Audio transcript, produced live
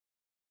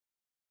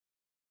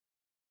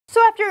So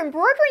after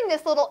embroidering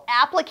this little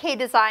applique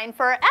design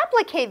for our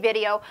applique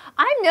video,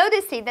 I'm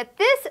noticing that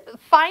this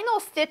final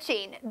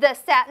stitching, the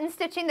satin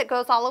stitching that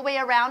goes all the way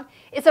around,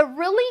 is a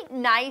really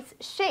nice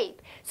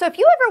shape. So if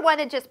you ever want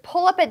to just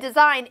pull up a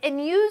design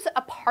and use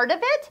a part of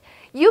it,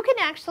 you can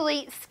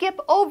actually skip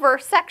over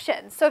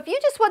sections. So if you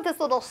just want this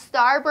little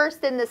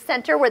starburst in the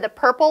center where the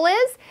purple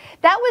is,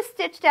 that was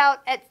stitched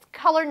out at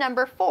color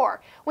number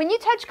 4. When you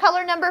touch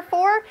color number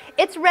 4,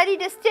 it's ready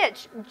to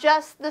stitch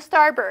just the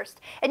starburst.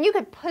 And you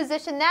could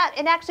position that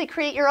and actually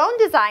create your own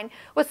design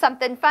with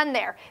something fun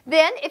there.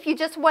 Then if you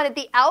just wanted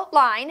the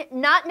outline,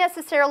 not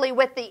necessarily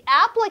with the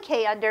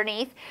applique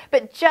underneath,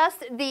 but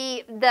just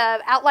the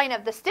outline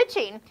of the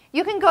stitching,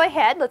 you can go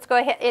ahead, let's go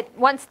ahead, it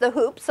wants the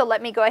hoop, so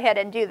let me go ahead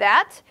and do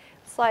that.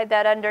 Slide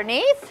that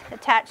underneath,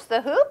 attach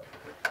the hoop,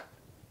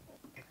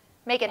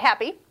 make it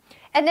happy.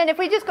 And then if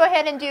we just go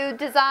ahead and do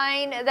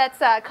design, that's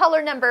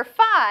color number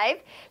 5.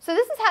 So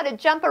this is how to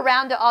jump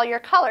around to all your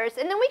colors.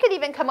 And then we could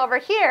even come over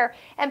here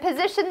and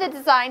position the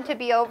design to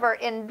be over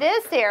in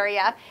this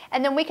area.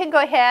 And then we can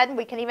go ahead and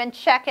we can even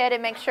check it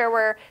and make sure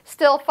we're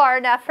still far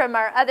enough from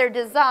our other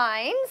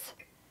designs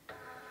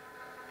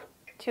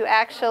to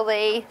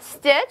actually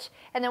stitch.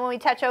 And then when we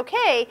touch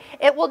OK,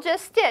 it will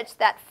just stitch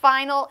that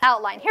final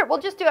outline. Here,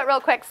 we'll just do it real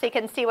quick so you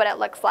can see what it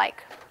looks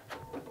like.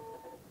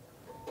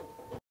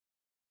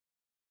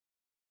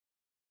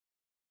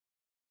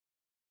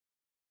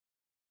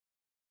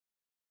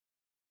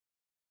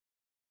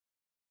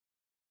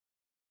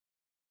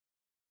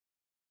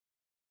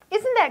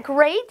 Isn't that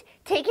great?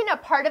 Taking a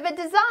part of a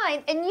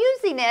design and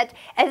using it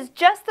as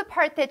just the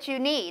part that you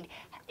need.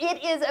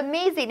 It is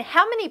amazing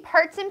how many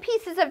parts and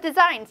pieces of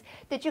designs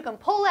that you can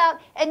pull out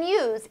and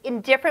use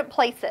in different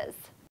places.